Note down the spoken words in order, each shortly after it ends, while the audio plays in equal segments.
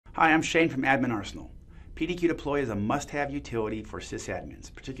Hi, I'm Shane from Admin Arsenal. PDQ Deploy is a must-have utility for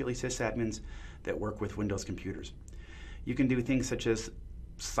sysadmins, particularly sysadmins that work with Windows computers. You can do things such as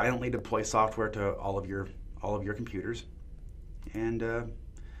silently deploy software to all of your computers, and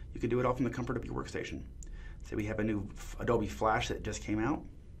you can do it all from the comfort of your workstation. Say we have a new Adobe Flash that just came out,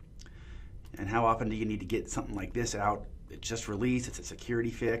 and how often do you need to get something like this out? It's just released, it's a security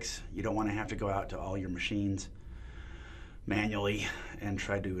fix. You don't want to have to go out to all your machines manually and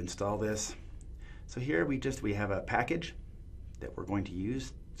try to install this. So here we have a package that we're going to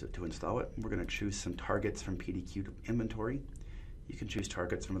use to install it. We're going to choose some targets from PDQ inventory. You can choose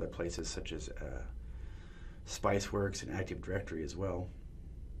targets from other places such as Spiceworks and Active Directory as well.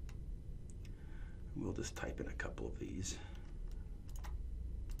 We'll just type in a couple of these.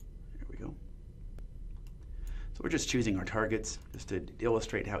 There we go. So we're just choosing our targets just to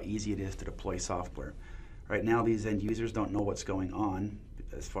illustrate how easy it is to deploy software. Right now these end users don't know what's going on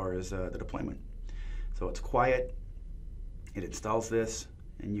as far as the deployment. So it's quiet, it installs this,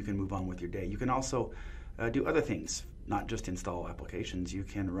 and you can move on with your day. You can also do other things, not just install applications. You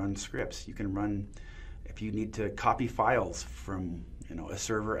can run scripts. You can run, if you need to copy files from a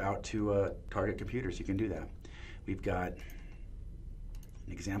server out to target computers, you can do that. We've got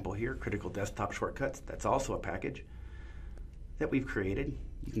an example here, critical desktop shortcuts. That's also a package that we've created.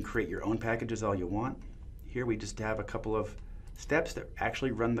 You can create your own packages all you want. Here we just have a couple of steps that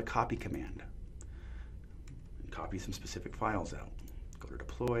actually run the copy command and copy some specific files out. Go to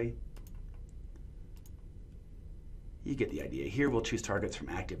deploy. You get the idea. Here we'll choose targets from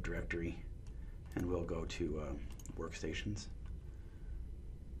Active Directory and we'll go to workstations.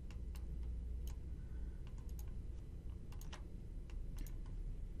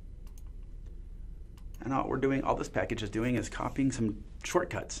 And all this package is doing is copying some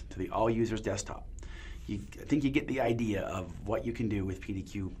shortcuts to the all users desktop. I think you get the idea of what you can do with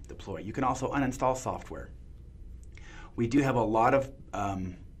PDQ Deploy. You can also uninstall software. We do have a lot of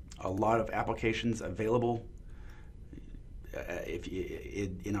applications available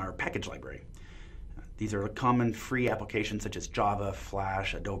in our package library. These are common free applications such as Java,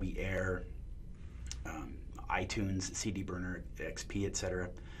 Flash, Adobe Air, iTunes, CD Burner, XP, etc.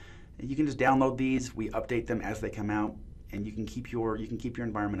 You can just download these. We update them as they come out, and you can keep your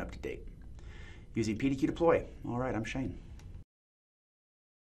environment up to date using PDQ Deploy. All right, I'm Shane.